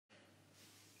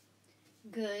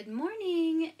Good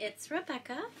morning, it's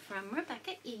Rebecca from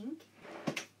Rebecca Inc.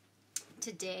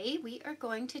 Today we are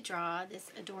going to draw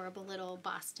this adorable little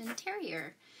Boston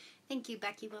Terrier. Thank you,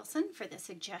 Becky Wilson, for the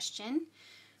suggestion.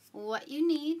 What you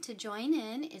need to join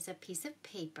in is a piece of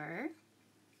paper,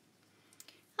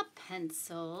 a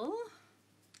pencil,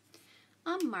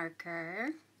 a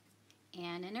marker,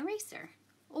 and an eraser.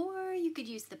 Or you could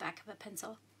use the back of a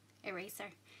pencil eraser.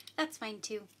 That's fine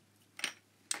too.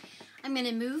 I'm going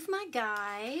to move my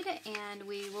guide and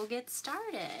we will get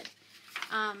started.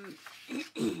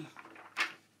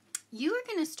 You are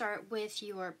going to start with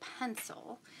your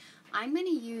pencil. I'm going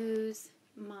to use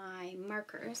my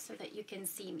marker so that you can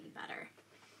see me better.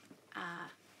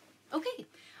 Okay,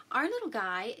 our little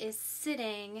guy is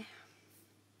sitting,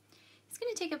 it's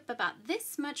going to take up about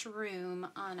this much room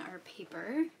on our paper.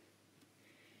 I'm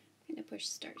going to push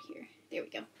start here. There we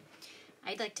go.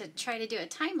 I'd like to try to do a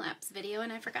time-lapse video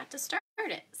and I forgot to start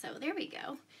it, so there we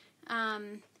go.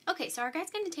 Okay, so our guy's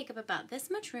going to take up about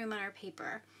this much room on our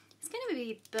paper. It's going to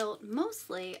be built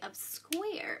mostly of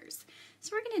squares,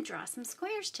 so we're going to draw some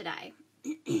squares today.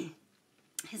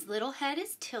 His little head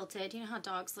is tilted. You know how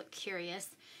dogs look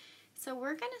curious. So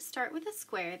we're going to start with a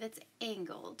square that's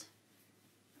angled,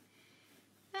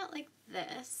 about like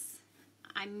this.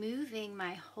 I'm moving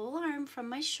my whole arm from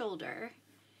my shoulder,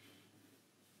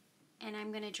 and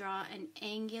I'm going to draw an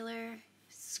angular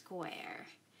square.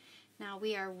 Now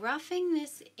we are roughing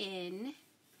this in,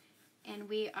 and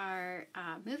we are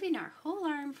moving our whole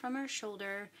arm from our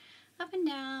shoulder up and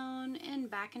down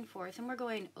and back and forth, and we're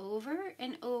going over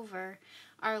and over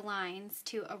our lines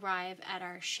to arrive at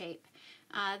our shape.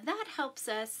 That helps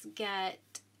us get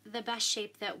the best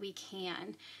shape that we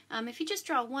can. If you just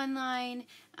draw one line,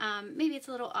 maybe it's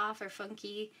a little off or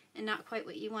funky and not quite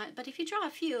what you want, but if you draw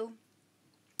a few,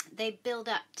 they build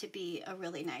up to be a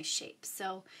really nice shape.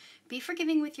 So be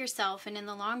forgiving with yourself, and in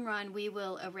the long run we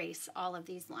will erase all of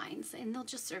these lines and they'll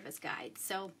just serve as guides,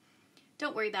 so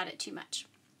don't worry about it too much.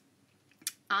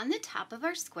 On the top of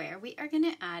our square we are going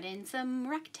to add in some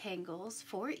rectangles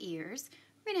for ears.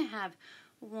 We're going to have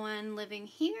one living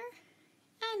here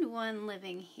and one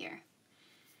living here.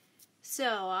 So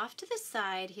off to the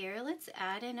side here, let's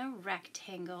add in a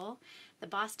rectangle. The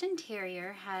Boston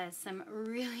Terrier has some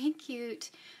really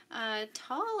cute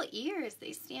tall ears.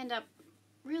 They stand up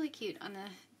really cute on the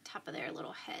top of their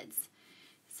little heads.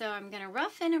 So I'm going to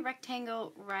rough in a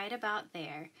rectangle right about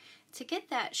there. To get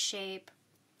that shape,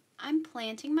 I'm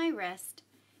planting my wrist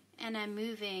and I'm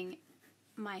moving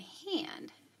my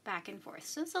hand back and forth.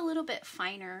 So it's a little bit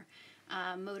finer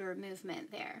motor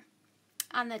movement there.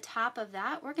 On the top of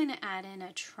that, we're going to add in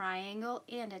a triangle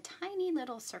and a tiny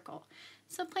little circle.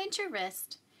 So plant your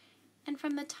wrist, and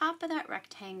from the top of that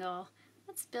rectangle,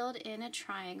 let's build in a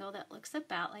triangle that looks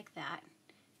about like that.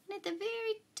 And at the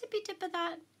very tippy tip of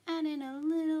that, add in a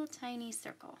little tiny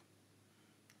circle.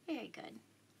 Very good.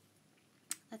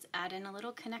 Let's add in a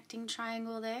little connecting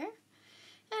triangle there,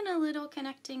 and a little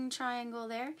connecting triangle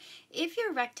there. If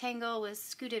your rectangle was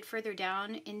scooted further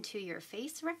down into your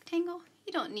face rectangle,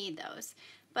 you don't need those,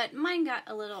 but mine got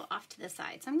a little off to the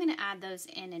side, so I'm going to add those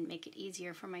in and make it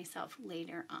easier for myself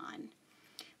later on.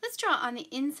 Let's draw on the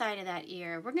inside of that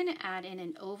ear. We're going to add in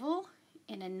an oval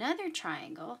and another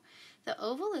triangle. The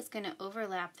oval is going to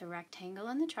overlap the rectangle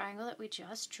and the triangle that we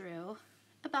just drew,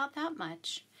 about that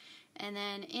much. And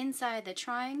then inside the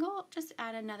triangle, just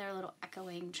add another little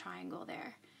echoing triangle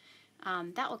there.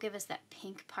 That will give us that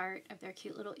pink part of their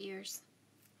cute little ears.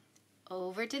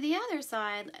 Over to the other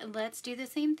side, let's do the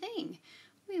same thing.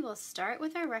 We will start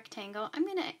with our rectangle. I'm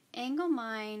going to angle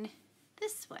mine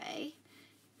this way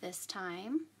this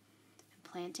time. I'm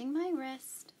planting my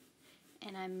wrist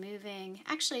and I'm moving.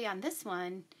 Actually, on this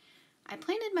one, I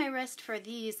planted my wrist for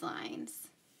these lines.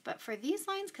 But for these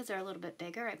lines, because they're a little bit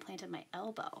bigger, I planted my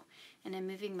elbow. And I'm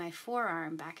moving my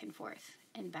forearm back and forth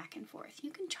and back and forth.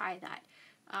 You can try that.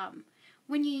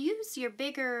 When you use your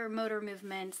bigger motor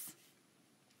movements,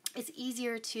 it's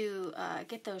easier to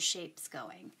get those shapes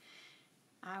going.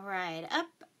 All right, up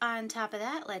on top of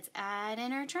that, let's add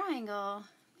in our triangle.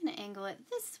 I'm going to angle it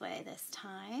this way this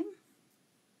time.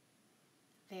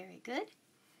 Very good.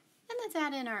 And let's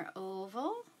add in our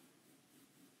oval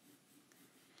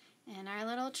and our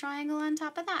little triangle on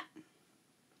top of that.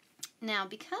 Now,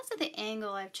 because of the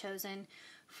angle I've chosen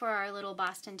for our little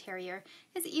Boston Terrier,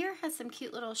 his ear has some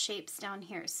cute little shapes down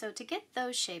here. So to get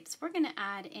those shapes, we're going to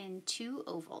add in two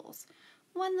ovals.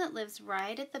 One that lives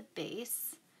right at the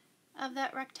base of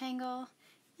that rectangle,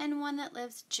 and one that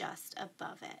lives just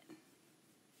above it.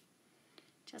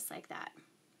 Just like that.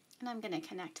 And I'm going to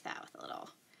connect that with a little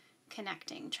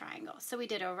connecting triangle. So we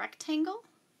did a rectangle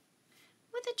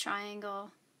with a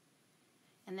triangle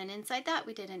And then inside that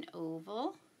we did an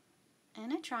oval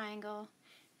and a triangle.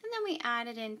 And then we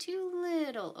added in 2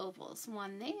 little ovals,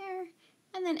 one there,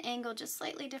 and then angle just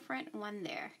slightly different, one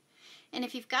there. And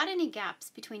if you've got any gaps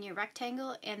between your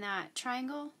rectangle and that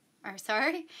triangle,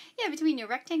 between your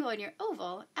rectangle and your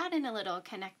oval, add in a little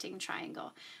connecting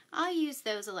triangle. I'll use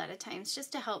those a lot of times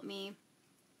just to help me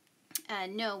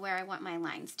know where I want my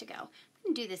lines to go. I'm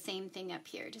going to do the same thing up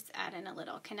here, just add in a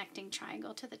little connecting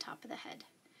triangle to the top of the head.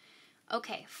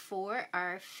 Okay, for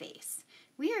our face,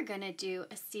 we are going to do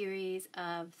a series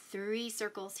of 3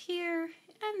 circles here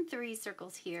and 3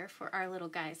 circles here for our little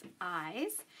guy's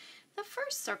eyes. The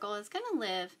first circle is going to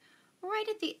live right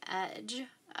at the edge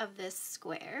of this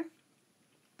square,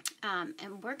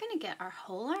 and we're going to get our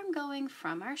whole arm going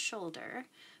from our shoulder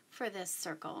for this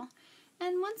circle.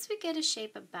 And once we get a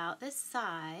shape about this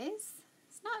size,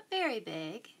 it's not very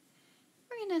big,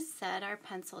 we're going to set our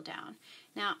pencil down.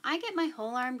 Now I get my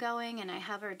whole arm going and I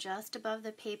hover just above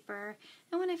the paper,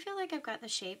 and when I feel like I've got the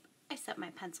shape, I set my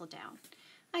pencil down.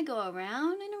 I go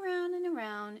around and around and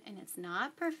around, and it's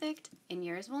not perfect, and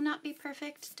yours will not be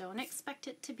perfect. Don't expect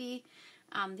it to be.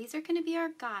 These are going to be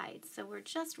our guides, so we're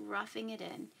just roughing it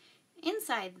in.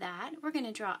 Inside that, we're going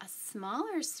to draw a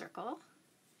smaller circle.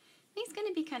 He's going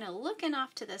to be kind of looking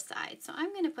off to the side, so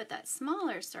I'm going to put that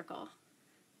smaller circle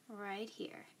right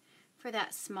here. For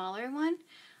that smaller one,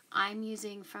 I'm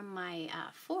using from my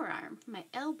forearm, my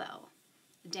elbow,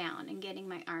 down and getting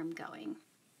my arm going.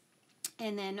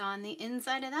 And then on the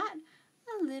inside of that,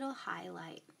 a little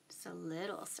highlight, just a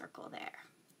little circle there.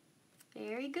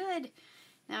 Very good.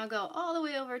 Now go all the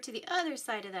way over to the other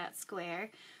side of that square,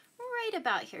 right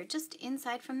about here, just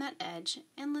inside from that edge,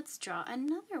 and let's draw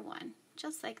another one,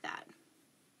 just like that.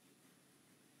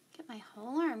 Get my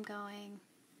whole arm going.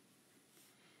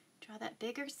 Draw that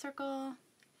bigger circle,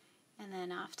 and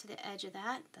then off to the edge of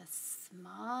that, the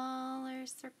smaller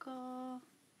circle.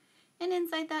 And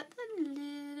inside that, the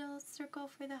little circle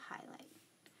for the highlight.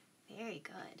 Very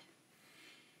good.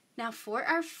 Now for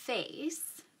our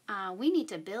face, we need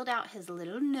to build out his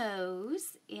little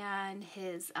nose and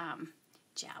his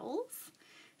jowls.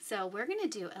 So we're going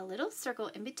to do a little circle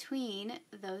in between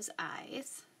those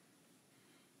eyes,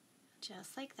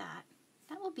 just like that.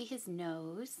 That will be his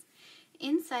nose.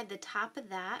 Inside the top of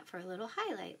that, for a little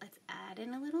highlight, let's add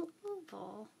in a little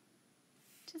oval,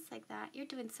 just like that. You're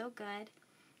doing so good.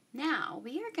 Now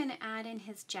we are going to add in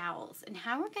his jowls, and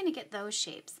how we're going to get those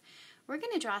shapes. We're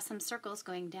going to draw some circles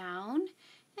going down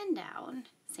and down.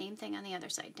 Same thing on the other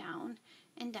side, down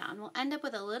and down. We'll end up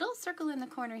with a little circle in the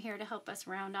corner here to help us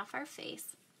round off our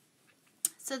face.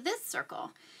 So this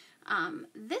circle,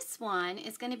 this one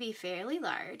is going to be fairly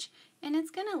large, and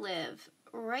it's going to live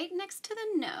right next to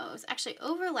the nose. Actually,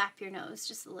 overlap your nose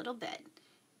just a little bit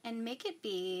and make it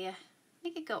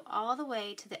go all the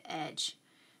way to the edge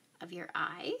of your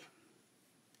eye.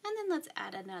 And then let's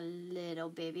add in a little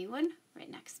baby one right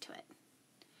next to it.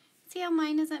 See how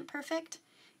mine isn't perfect?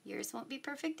 Yours won't be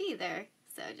perfect either,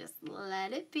 so just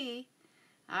let it be.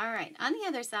 All right, on the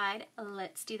other side,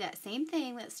 let's do that same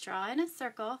thing. Let's draw in a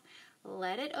circle,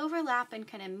 let it overlap and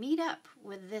kind of meet up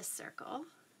with this circle.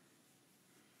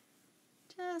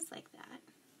 Just like that.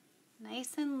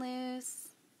 Nice and loose.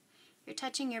 You're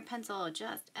touching your pencil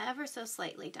just ever so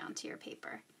slightly down to your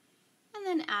paper. And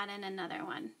then add in another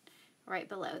one right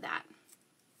below that.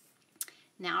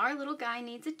 Now our little guy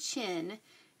needs a chin.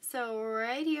 So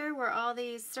right here where all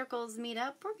these circles meet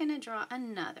up, we're going to draw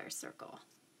another circle.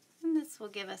 And this will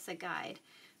give us a guide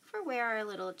for where our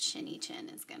little chinny chin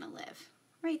is going to live.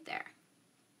 Right there.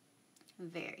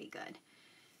 Very good.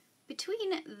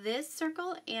 Between this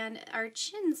circle and our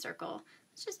chin circle,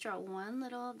 let's just draw one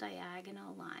little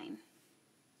diagonal line.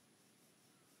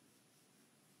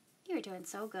 You're doing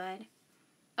so good.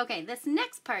 Okay, this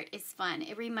next part is fun.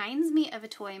 It reminds me of a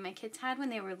toy my kids had when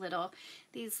they were little.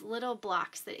 These little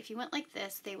blocks that if you went like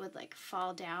this, they would like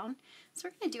fall down. So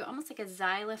we're going to do almost like a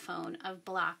xylophone of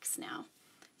blocks now.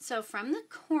 So from the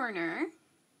corner,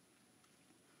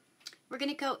 we're going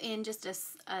to go in just a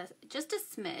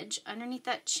smidge underneath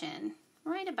that chin,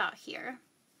 right about here.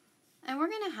 And we're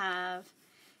going to have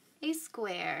a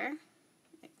square.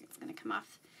 It's going to come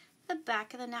off the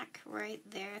back of the neck right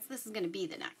there. This is going to be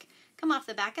the neck. Come off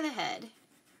the back of the head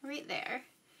right there.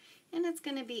 And it's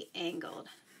going to be angled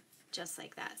just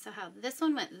like that. So how this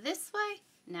one went this way,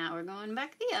 now we're going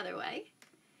back the other way.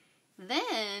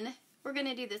 Then we're going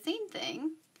to do the same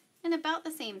thing and about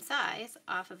the same size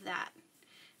off of that.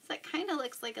 So that kind of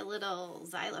looks like a little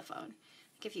xylophone,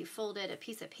 like if you folded a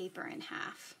piece of paper in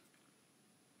half.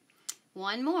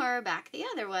 One more back the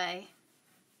other way.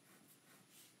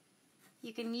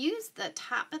 You can use the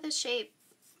top of the shape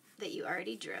that you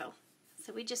already drew.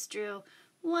 So we just drew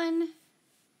 1,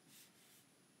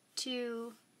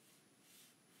 2,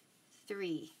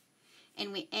 3,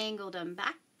 and we angled them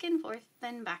back and forth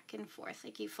and back and forth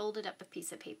like you folded up a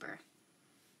piece of paper.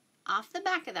 Off the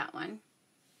back of that one,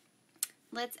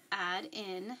 let's add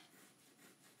in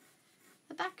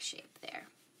the back shape there.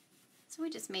 So we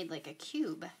just made like a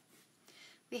cube.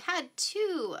 We had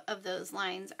 2 of those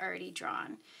lines already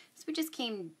drawn. So we just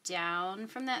came down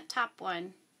from that top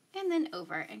one and then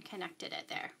over and connected it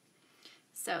there.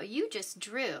 So you just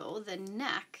drew the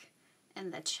neck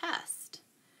and the chest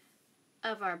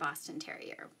of our Boston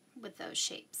Terrier with those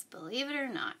shapes. Believe it or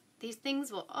not, these things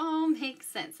will all make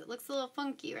sense. It looks a little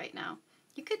funky right now.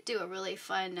 You could do a really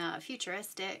fun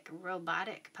futuristic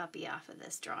robotic puppy off of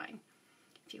this drawing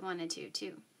if you wanted to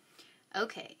too.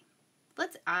 Okay,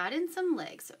 let's add in some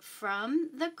legs. From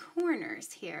the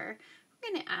corners here,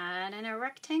 we're going to add in a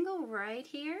rectangle right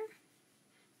here,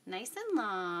 nice and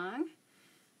long,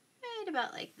 right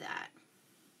about like that.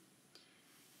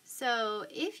 So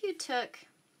if you took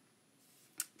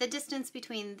the distance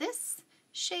between this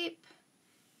shape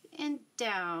and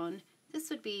down, this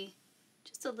would be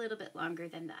just a little bit longer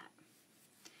than that.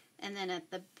 And then at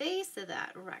the base of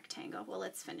that rectangle, well,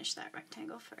 let's finish that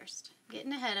rectangle first. I'm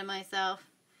getting ahead of myself.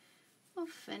 We'll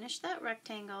finish that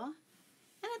rectangle,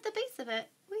 and at the base of it,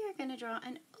 we are going to draw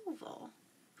an oval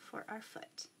for our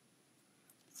foot.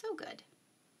 So good.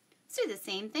 Let's do the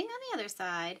same thing on the other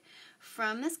side.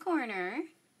 From this corner,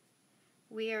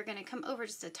 we are going to come over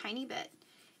just a tiny bit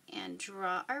and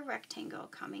draw our rectangle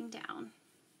coming down.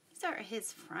 These are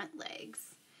his front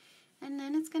legs. And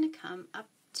then it's going to come up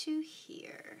to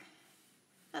here.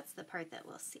 That's the part that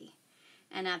we'll see.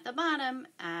 And at the bottom,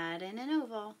 add in an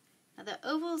oval. Now the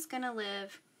oval is going to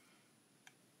live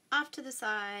off to the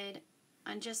side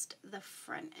on just the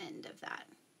front end of that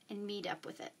and meet up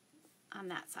with it on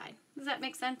that side. Does that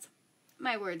make sense?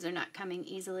 My words are not coming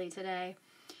easily today.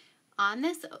 On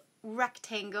this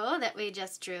rectangle that we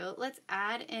just drew, let's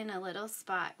add in a little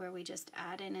spot where we just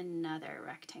add in another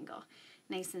rectangle,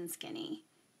 nice and skinny,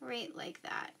 right like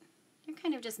that. You're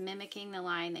kind of just mimicking the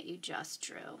line that you just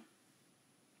drew.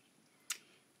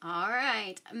 All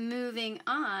right, moving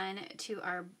on to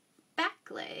our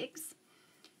back legs.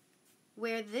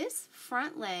 Where this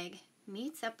front leg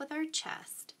meets up with our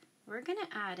chest, we're going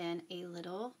to add in a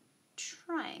little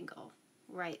triangle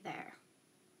right there.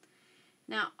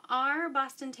 Now, our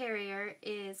Boston Terrier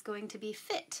is going to be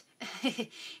fit.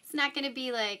 It's not going to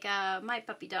be like my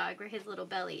puppy dog where his little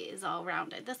belly is all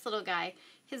rounded. This little guy,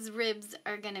 his ribs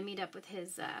are going to meet up with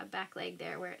his back leg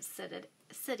there where it's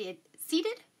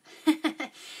seated.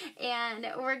 And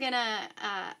we're going to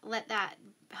let that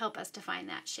help us define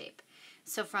that shape.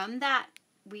 So from that,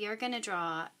 we are going to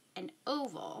draw an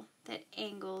oval that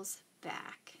angles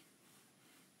back,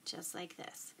 just like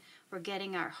this. We're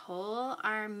getting our whole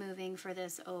arm moving for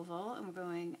this oval, and we're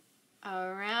going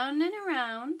around and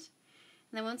around.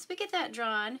 And then once we get that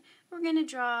drawn, we're going to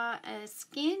draw a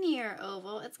skinnier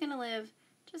oval. It's going to live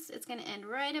it's going to end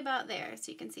right about there.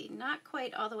 So you can see not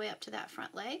quite all the way up to that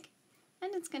front leg.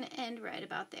 And it's going to end right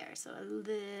about there. So a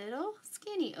little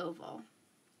skinny oval,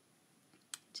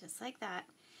 just like that.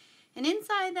 And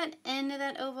inside that end of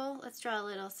that oval, let's draw a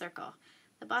little circle.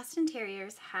 The Boston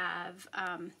Terriers have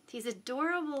these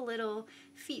adorable little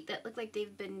feet that look like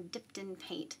they've been dipped in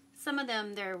paint. Some of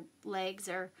them, their legs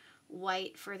are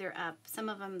white further up. Some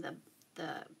of them,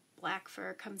 the black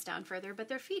fur comes down further, but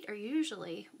their feet are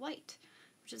usually white,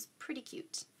 which is pretty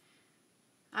cute.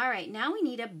 All right, now we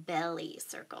need a belly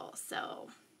circle. So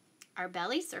our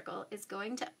belly circle is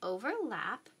going to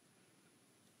overlap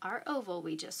our oval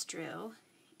we just drew,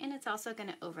 and it's also going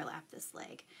to overlap this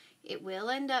leg. It will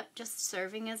end up just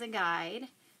serving as a guide,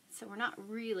 so we're not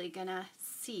really going to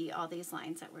see all these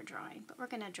lines that we're drawing, but we're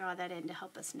going to draw that in to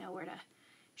help us know where to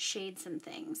shade some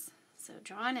things. So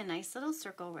drawing a nice little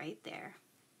circle right there.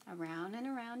 Around and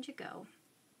around you go.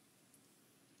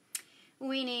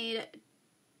 We need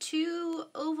 2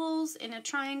 ovals in a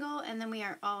triangle, and then we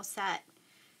are all set.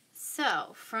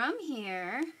 So from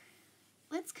here,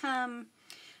 let's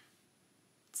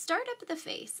start up at the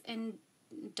face, and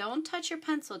don't touch your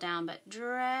pencil down, but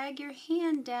drag your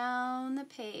hand down the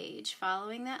page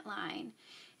following that line.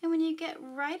 And when you get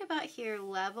right about here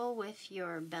level with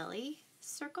your belly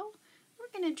circle,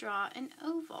 we're going to draw an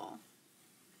oval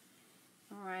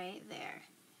right there.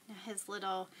 Now his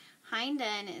little hind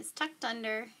end is tucked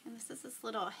under, and this is his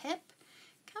little hip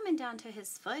coming down to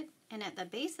his foot. And at the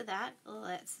base of that,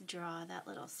 let's draw that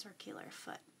little circular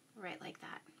foot right like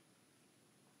that.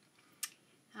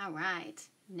 All right,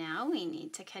 now we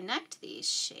need to connect these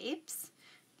shapes.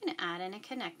 I'm going to add in a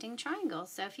connecting triangle.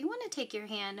 So if you want to take your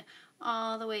hand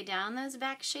all the way down those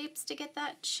back shapes to get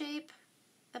that shape,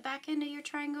 the back end of your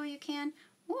triangle, you can,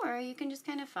 or you can just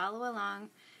kind of follow along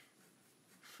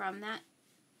from that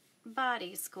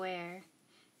body square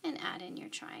and add in your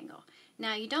triangle.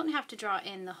 Now you don't have to draw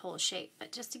in the whole shape,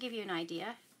 but just to give you an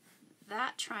idea,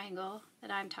 that triangle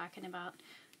that I'm talking about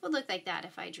would look like that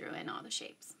if I drew in all the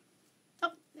shapes.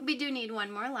 Oh, we do need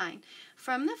one more line.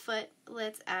 From the foot,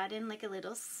 let's add in like a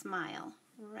little smile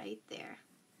right there,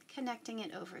 connecting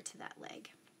it over to that leg.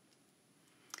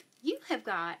 You have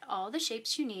got all the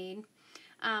shapes you need.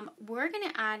 We're going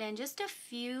to add in just a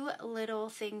few little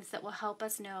things that will help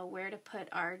us know where to put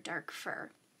our dark fur.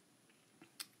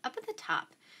 Up at the top,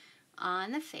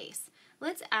 on the face,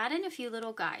 let's add in a few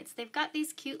little guides. They've got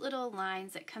these cute little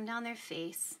lines that come down their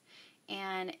face,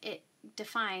 and it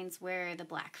defines where the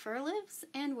black fur lives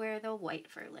and where the white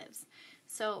fur lives.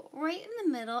 So right in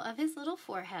the middle of his little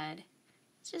forehead,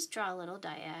 just draw a little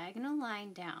diagonal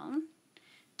line down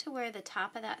to where the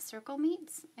top of that circle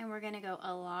meets, and we're going to go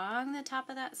along the top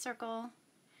of that circle,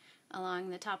 along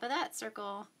the top of that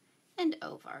circle, and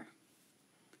over.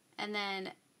 And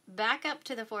then back up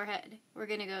to the forehead. We're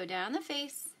going to go down the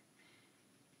face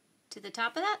to the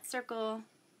top of that circle,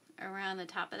 around the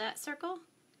top of that circle,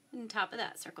 and top of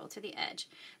that circle to the edge.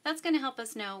 That's going to help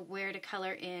us know where to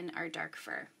color in our dark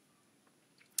fur.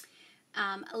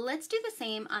 Let's do the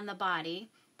same on the body.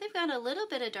 They've got a little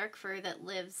bit of dark fur that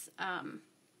lives,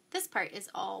 this part is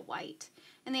all white,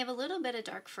 and they have a little bit of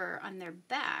dark fur on their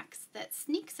backs that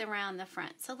sneaks around the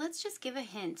front. So let's just give a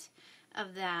hint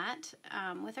of that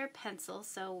with our pencil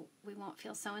so we won't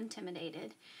feel so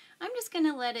intimidated. I'm just going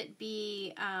to let it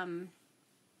be an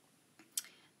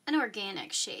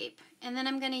organic shape, and then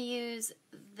I'm going to use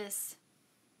this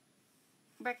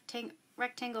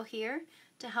rectangle here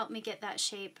to help me get that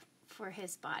shape for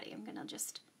his body. I'm going to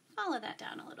just follow that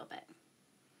down a little bit.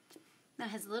 Now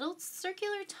his little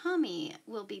circular tummy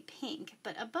will be pink,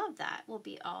 but above that will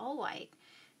be all white.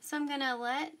 So I'm going to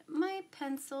let my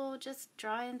pencil just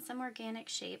draw in some organic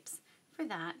shapes for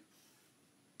that.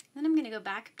 Then I'm going to go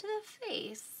back up to the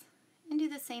face and do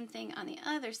the same thing on the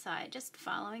other side, just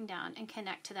following down and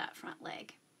connect to that front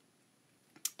leg.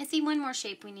 I see one more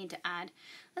shape we need to add.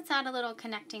 Let's add a little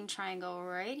connecting triangle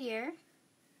right here.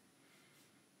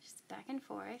 Just back and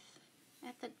forth.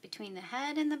 Between the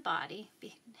head and the body,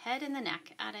 head and the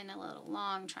neck, add in a little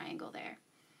long triangle there.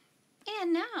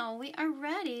 And now we are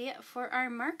ready for our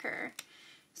marker.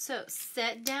 So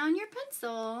set down your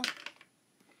pencil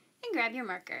and grab your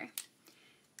marker.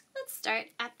 Let's start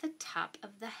at the top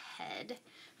of the head.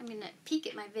 I'm going to peek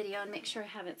at my video and make sure I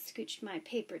haven't scooched my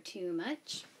paper too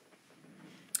much.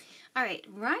 All right,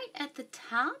 right at the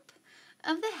top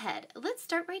of the head, let's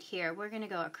start right here. We're going to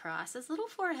go across his little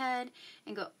forehead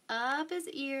and go up his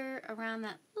ear, around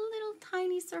that little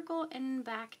tiny circle, and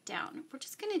back down. We're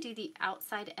just going to do the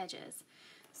outside edges.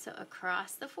 So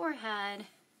across the forehead,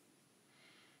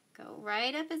 go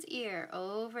right up his ear,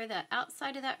 over the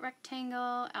outside of that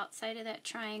rectangle, outside of that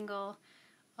triangle,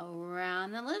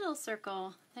 around the little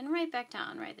circle, then right back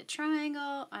down, right the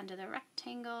triangle, onto the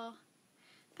rectangle,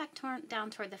 back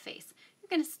down toward the face.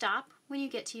 You're going to stop when you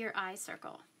get to your eye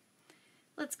circle.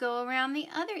 Let's go around the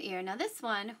other ear. Now this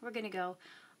one, we're going to go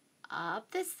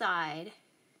up this side,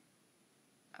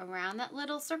 around that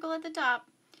little circle at the top,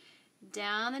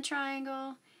 down the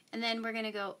triangle, and then we're going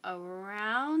to go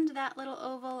around that little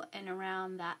oval and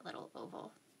around that little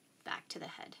oval, back to the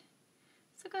head.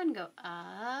 So go ahead and go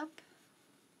up,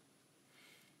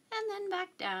 and then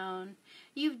back down.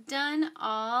 You've done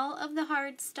all of the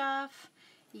hard stuff.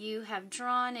 You have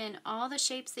drawn in all the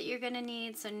shapes that you're going to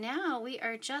need, so now we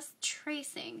are just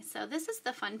tracing. So this is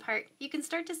the fun part. You can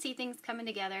start to see things coming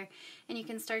together, and you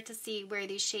can start to see where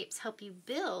these shapes help you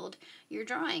build your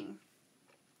drawing.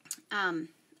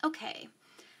 Okay,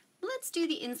 let's do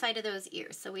the inside of those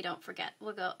ears so we don't forget.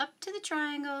 We'll go up to the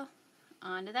triangle,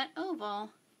 onto that oval,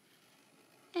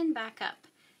 and back up.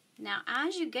 Now,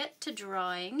 as you get to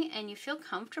drawing and you feel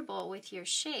comfortable with your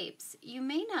shapes, you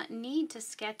may not need to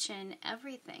sketch in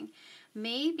everything.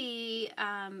 Maybe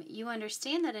you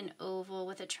understand that an oval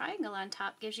with a triangle on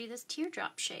top gives you this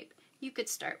teardrop shape. You could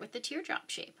start with the teardrop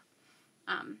shape.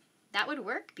 That would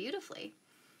work beautifully.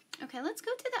 Okay, let's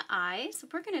go to the eyes.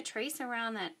 We're going to trace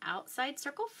around that outside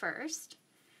circle first.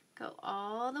 Go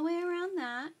all the way around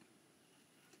that.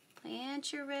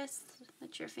 Plant your wrists,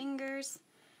 let your fingers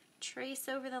trace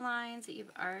over the lines that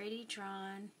you've already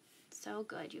drawn. So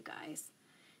good, you guys.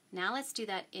 Now let's do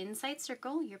that inside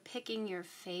circle. You're picking your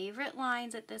favorite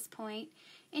lines at this point,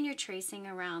 and you're tracing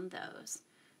around those.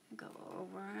 Go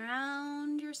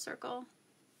around your circle,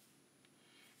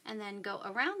 and then go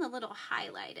around the little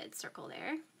highlighted circle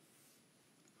there.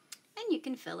 And you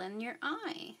can fill in your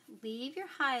eye. Leave your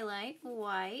highlight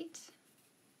white.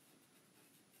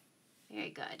 Very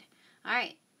good. All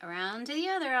right, around to the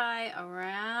other eye,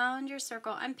 around your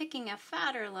circle. I'm picking a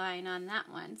fatter line on that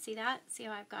one. See that? See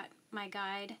how I've got my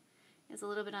guide is a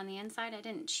little bit on the inside? I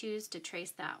didn't choose to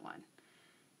trace that one.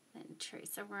 Then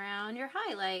trace around your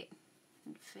highlight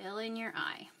and fill in your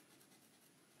eye.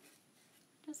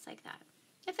 Just like that.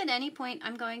 If at any point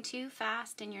I'm going too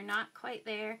fast and you're not quite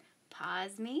there,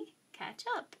 pause me, catch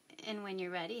up, and when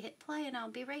you're ready, hit play and I'll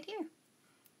be right here.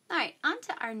 All right, on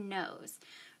to our nose.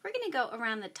 We're going to go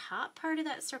around the top part of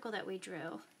that circle that we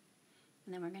drew,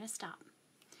 and then we're going to stop.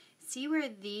 See where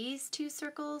these two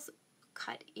circles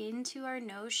cut into our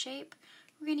nose shape?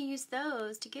 We're going to use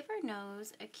those to give our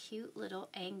nose a cute little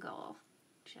angle,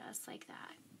 just like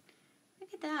that.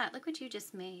 Look at that. Look what you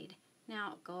just made.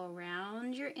 Now go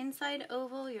around your inside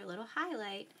oval, your little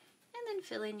highlight, and then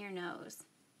fill in your nose.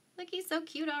 Look, he's so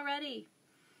cute already.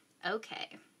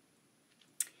 Okay.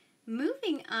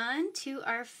 Moving on to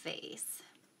our face.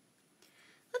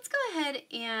 Let's go ahead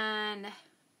and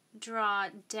draw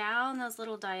down those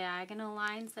little diagonal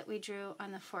lines that we drew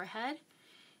on the forehead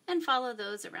and follow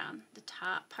those around the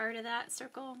top part of that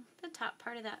circle, the top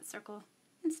part of that circle,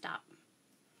 and stop.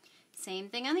 Same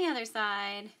thing on the other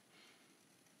side.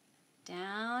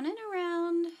 Down and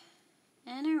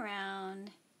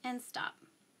around and stop.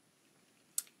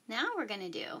 Now we're going to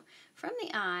do from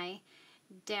the eye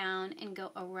down and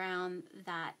go around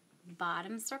that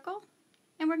bottom circle,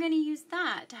 and we're going to use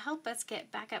that to help us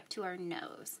get back up to our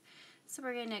nose. So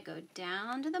we're going to go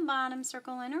down to the bottom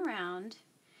circle and around.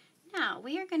 Now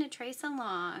we are going to trace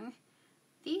along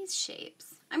these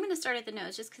shapes. I'm going to start at the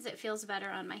nose just because it feels better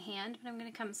on my hand, but I'm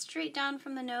going to come straight down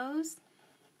from the nose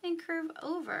and curve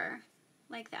over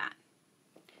like that.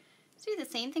 So do the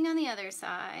same thing on the other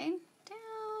side. Down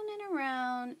and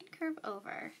around and curve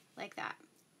over like that.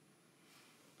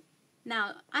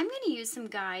 Now I'm going to use some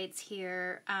guides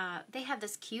here. They have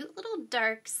this cute little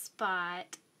dark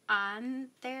spot on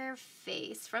their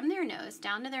face from their nose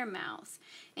down to their mouth.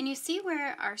 And you see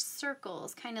where our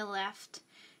circles kind of left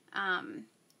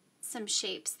some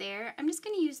shapes there. I'm just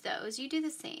going to use those. You do the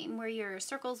same where your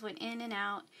circles went in and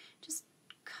out. Just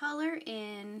color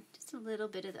in just a little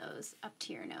bit of those up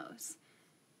to your nose.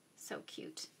 So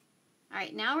cute. All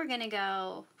right, now we're going to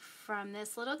go from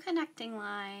this little connecting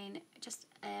line just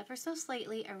ever so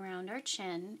slightly around our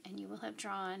chin, and you will have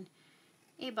drawn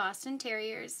a Boston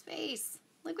Terrier's face.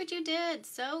 Look what you did.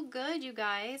 So good, you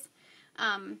guys.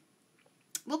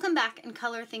 We'll come back and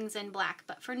color things in black,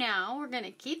 but for now, we're going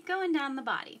to keep going down the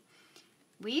body.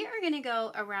 We are going to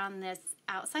go around this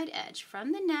outside edge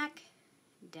from the neck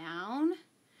down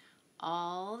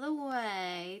all the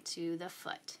way to the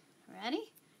foot.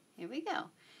 Ready? Here we go.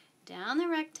 Down the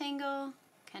rectangle,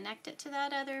 connect it to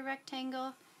that other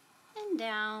rectangle, and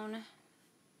down.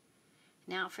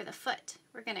 Now for the foot,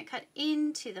 we're going to cut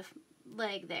into the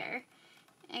leg there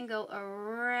and go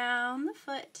around the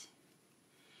foot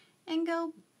and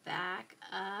go back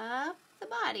up the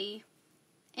body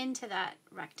into that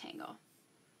rectangle.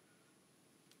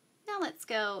 Now let's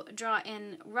go draw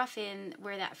in, rough in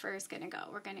where that fur is going to go.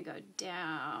 We're going to go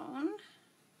down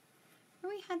where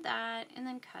we had that and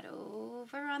then cut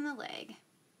over on the leg.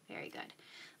 Very good.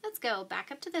 Let's go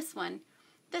back up to this one,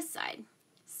 this side.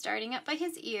 Starting up by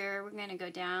his ear, we're going to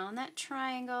go down that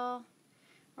triangle,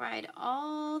 ride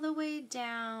all the way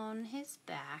down his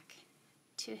back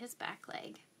to his back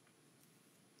leg.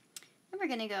 And we're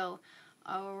going to go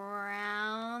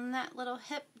around that little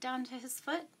hip down to his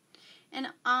foot. And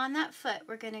on that foot,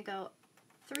 we're going to go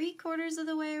 3/4 of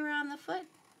the way around the foot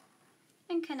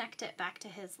and connect it back to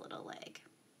his little leg.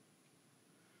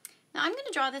 Now I'm going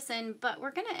to draw this in, but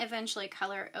we're going to eventually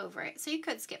color over it. So you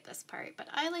could skip this part, but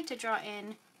I like to draw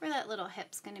in where that little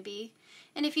hip's going to be.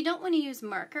 And if you don't want to use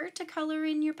marker to color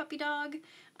in your puppy dog,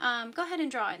 go ahead and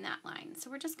draw in that line. So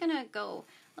we're just going to go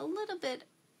a little bit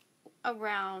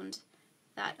around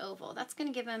that oval. That's going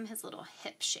to give him his little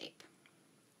hip shape.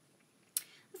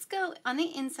 Let's go on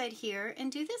the inside here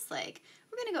and do this leg.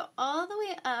 We're going to go all the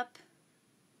way up,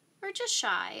 or just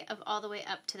shy of all the way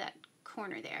up to that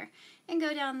corner there, and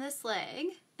go down this leg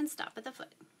and stop at the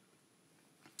foot.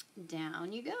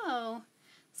 Down you go.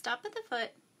 Stop at the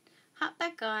foot, hop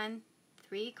back on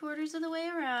 3/4 of the way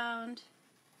around,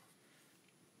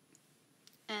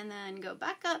 and then go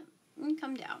back up and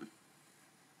come down.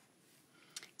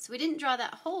 So we didn't draw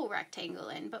that whole rectangle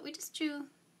in, but we just drew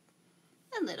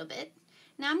a little bit.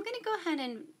 Now I'm going to go ahead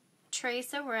and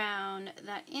trace around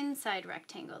that inside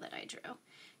rectangle that I drew,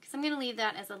 because I'm going to leave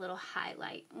that as a little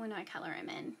highlight when I color him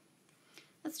in.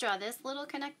 Let's draw this little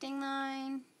connecting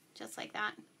line, just like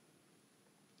that.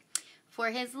 For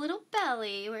his little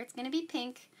belly, where it's going to be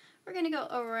pink, we're going to go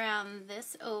around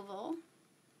this oval,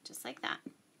 just like that.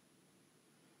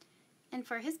 And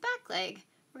for his back leg,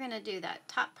 we're going to do that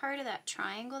top part of that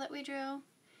triangle that we drew.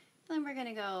 Then we're going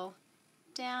to go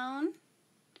down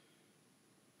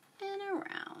and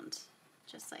around,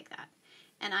 just like that.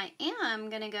 And I am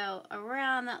going to go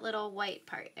around that little white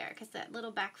part there, because that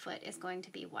little back foot is going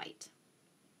to be white.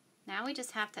 Now we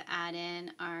just have to add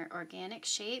in our organic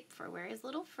shape for where his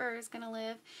little fur is going to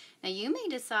live. Now you may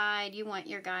decide you want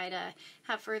your guy to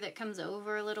have fur that comes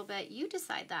over a little bit. You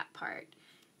decide that part.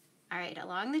 All right,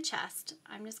 along the chest,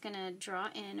 I'm just going to draw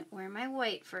in where my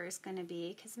white fur is going to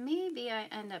be, because maybe I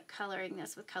end up coloring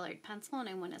this with colored pencil and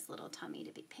I want his little tummy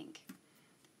to be pink.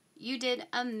 You did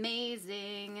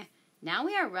amazing. Now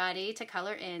we are ready to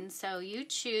color in, so you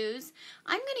choose.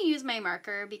 I'm going to use my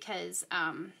marker because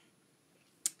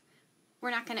we're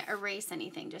not going to erase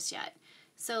anything just yet.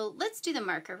 So let's do the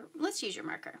marker. Let's use your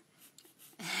marker.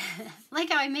 Like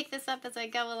how I make this up as I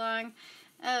go along.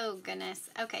 Oh, goodness.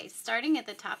 Okay, starting at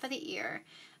the top of the ear.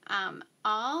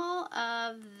 All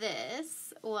of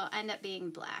this will end up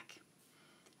being black.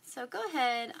 So go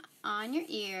ahead on your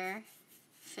ear,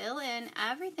 fill in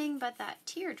everything but that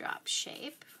teardrop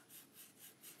shape.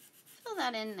 Fill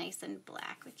that in nice and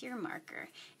black with your marker.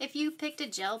 If you picked a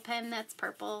gel pen that's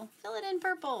purple, fill it in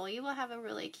purple. You will have a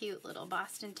really cute little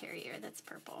Boston Terrier that's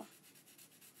purple.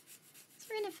 So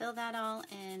we're going to fill that all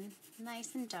in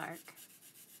nice and dark,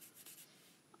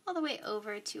 all the way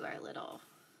over to our little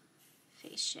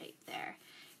face shape there.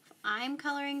 If I'm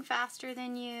coloring faster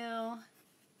than you,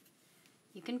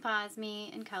 you can pause me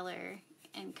and color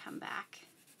and come back.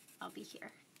 I'll be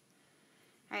here.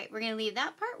 All right, we're going to leave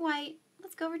that part white.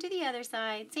 Let's go over to the other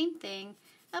side. Same thing.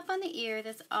 Up on the ear,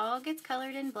 this all gets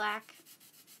colored in black.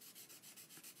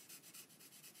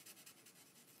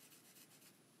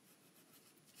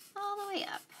 All the way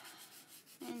up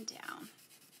and down.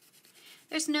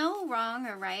 There's no wrong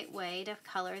or right way to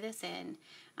color this in.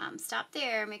 Stop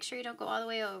there. Make sure you don't go all the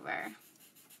way over.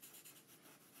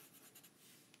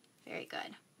 Very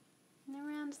good. And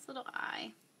around this little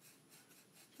eye.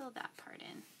 Fill that part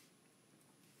in.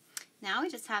 Now we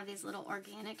just have these little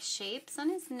organic shapes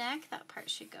on his neck. That part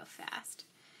should go fast.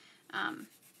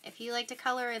 If you like to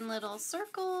color in little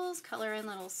circles, color in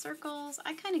little circles.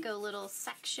 I kind of go little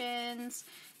sections.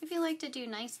 If you like to do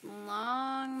nice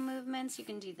long movements, you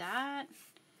can do that.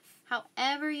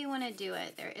 However you want to do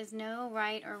it, there is no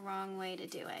right or wrong way to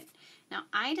do it. Now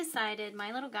I decided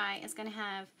my little guy is going to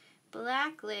have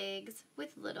black legs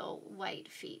with little white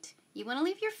feet. You want to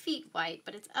leave your feet white,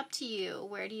 but it's up to you.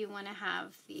 Where do you want to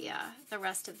have the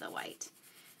rest of the white?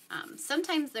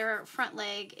 Sometimes their front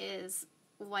leg is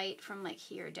white from like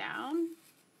here down.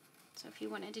 So if you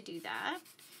wanted to do that,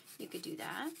 you could do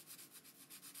that.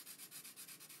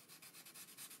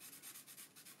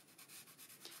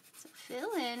 So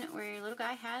fill in where your little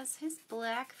guy has his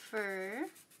black fur.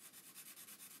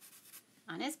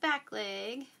 On his back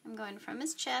leg, I'm going from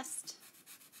his chest,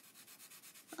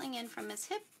 filling in from his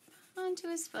hip onto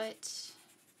his foot, just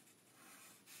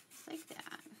like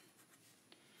that.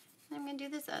 And I'm going to do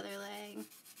this other leg.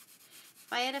 If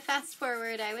I had to fast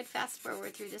forward, I would fast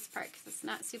forward through this part because it's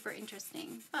not super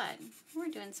interesting, but we're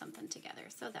doing something together,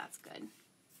 so that's good.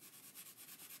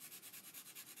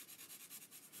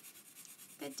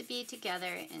 Good to be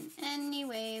together in any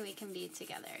way we can be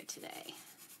together today.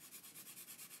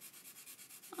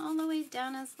 All the way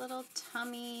down his little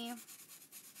tummy.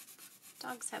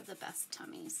 Dogs have the best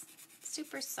tummies.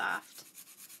 Super soft.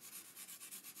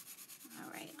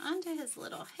 All right, onto his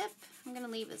little hip. I'm going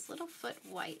to leave his little foot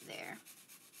white there.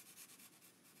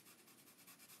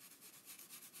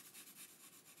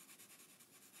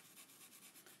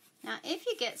 Now, if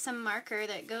you get some marker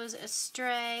that goes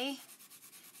astray,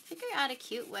 figure out a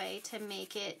cute way to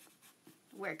make it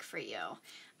work for you.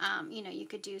 You know, you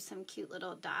could do some cute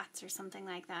little dots or something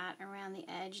like that around the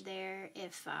edge there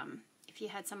if you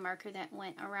had some marker that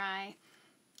went awry.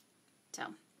 So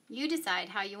you decide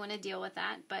how you want to deal with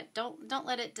that, but don't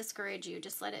let it discourage you.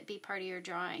 Just let it be part of your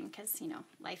drawing because, you know,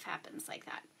 life happens like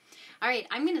that. All right,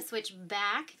 I'm going to switch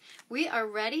back. We are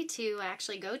ready to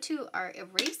actually go to our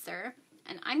eraser,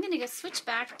 and I'm going to go switch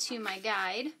back to my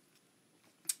guide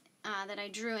that I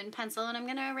drew in pencil, and I'm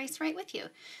going to erase right with you.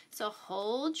 So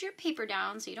hold your paper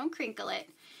down so you don't crinkle it,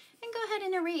 and go ahead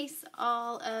and erase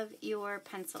all of your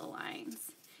pencil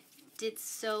lines. You did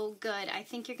so good. I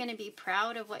think you're going to be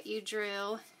proud of what you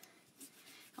drew.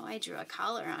 Oh, I drew a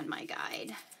collar on my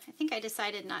guide. I think I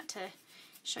decided not to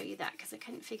show you that because I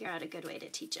couldn't figure out a good way to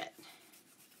teach it.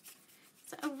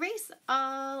 So erase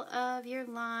all of your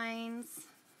lines,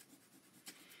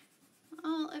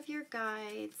 all of your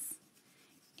guides,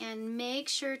 and make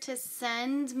sure to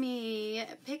send me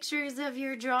pictures of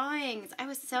your drawings. I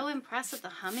was so impressed with the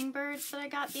hummingbirds that I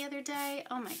got the other day.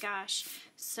 Oh my gosh,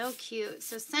 so cute.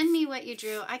 So send me what you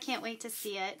drew. I can't wait to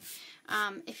see it.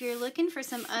 If you're looking for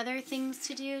some other things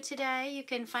to do today, you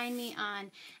can find me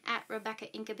on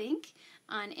 @RebeccaInkabink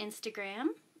on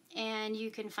Instagram. And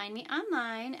you can find me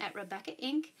online at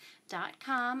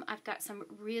RebeccaInk.com. I've got some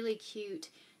really cute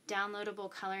downloadable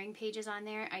coloring pages on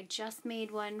there. I just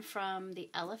made one from the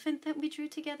elephant that we drew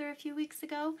together a few weeks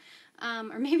ago.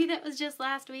 Or maybe that was just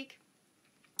last week.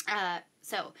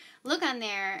 So look on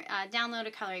there, download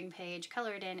a coloring page,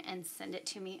 color it in, and send it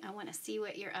to me. I want to see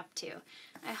what you're up to.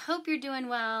 I hope you're doing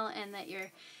well and that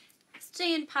you're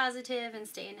staying positive and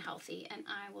staying healthy. And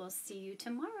I will see you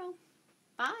tomorrow.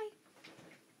 Bye.